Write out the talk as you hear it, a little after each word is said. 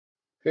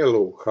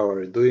Hello, how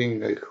are you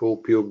doing? I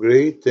hope you're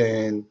great.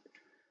 And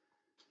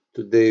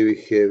today we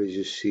have, as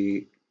you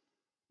see,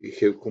 we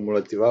have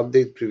cumulative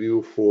update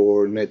preview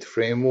for Net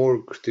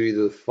Framework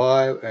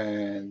 3.5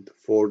 and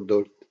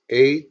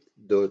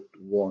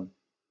 4.8.1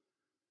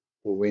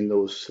 for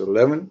Windows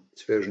 11.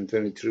 It's version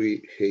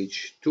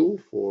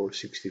 23H2 for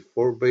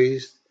 64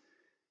 based.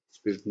 It's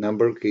build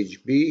number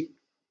KHB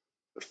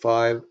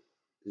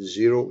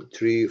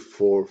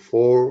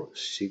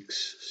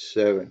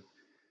 503447.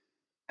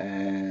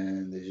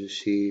 And as you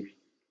see,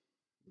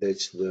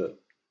 that's the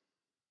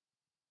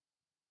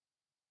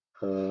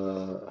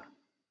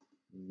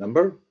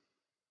number.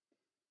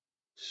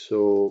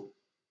 So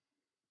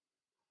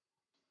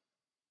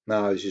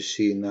now, as you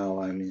see, now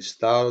I'm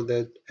installed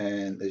it,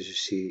 and as you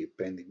see,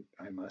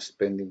 I must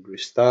pending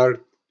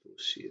restart to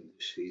see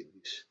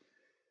this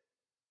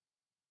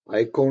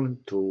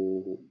icon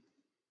to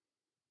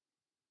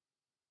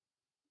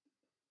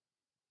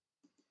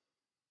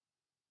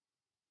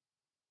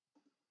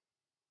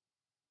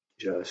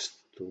just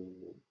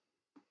to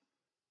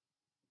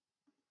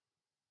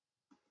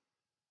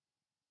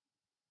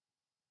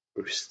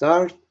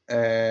restart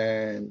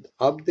and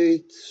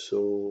update.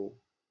 So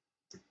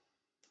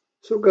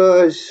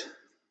guys,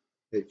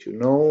 let you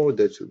know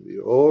that will be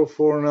all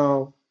for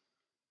now,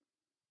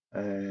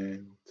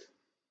 and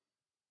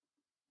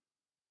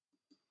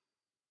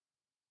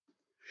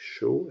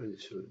show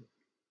as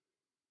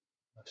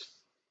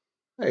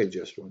I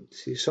just want to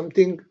see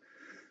something.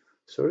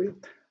 Sorry.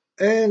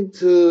 And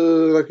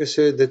like I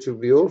said, that will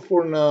be all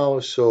for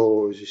now.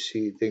 So as you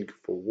see, thank you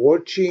for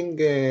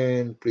watching,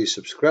 and please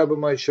subscribe to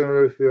my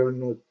channel if you are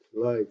not,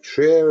 like,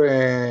 share,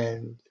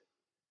 and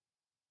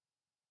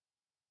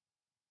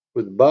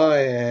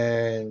goodbye,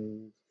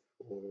 and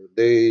for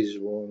days,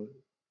 one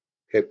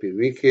happy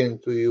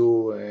weekend to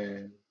you,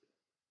 and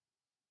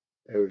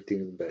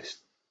everything the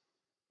best.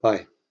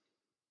 Bye.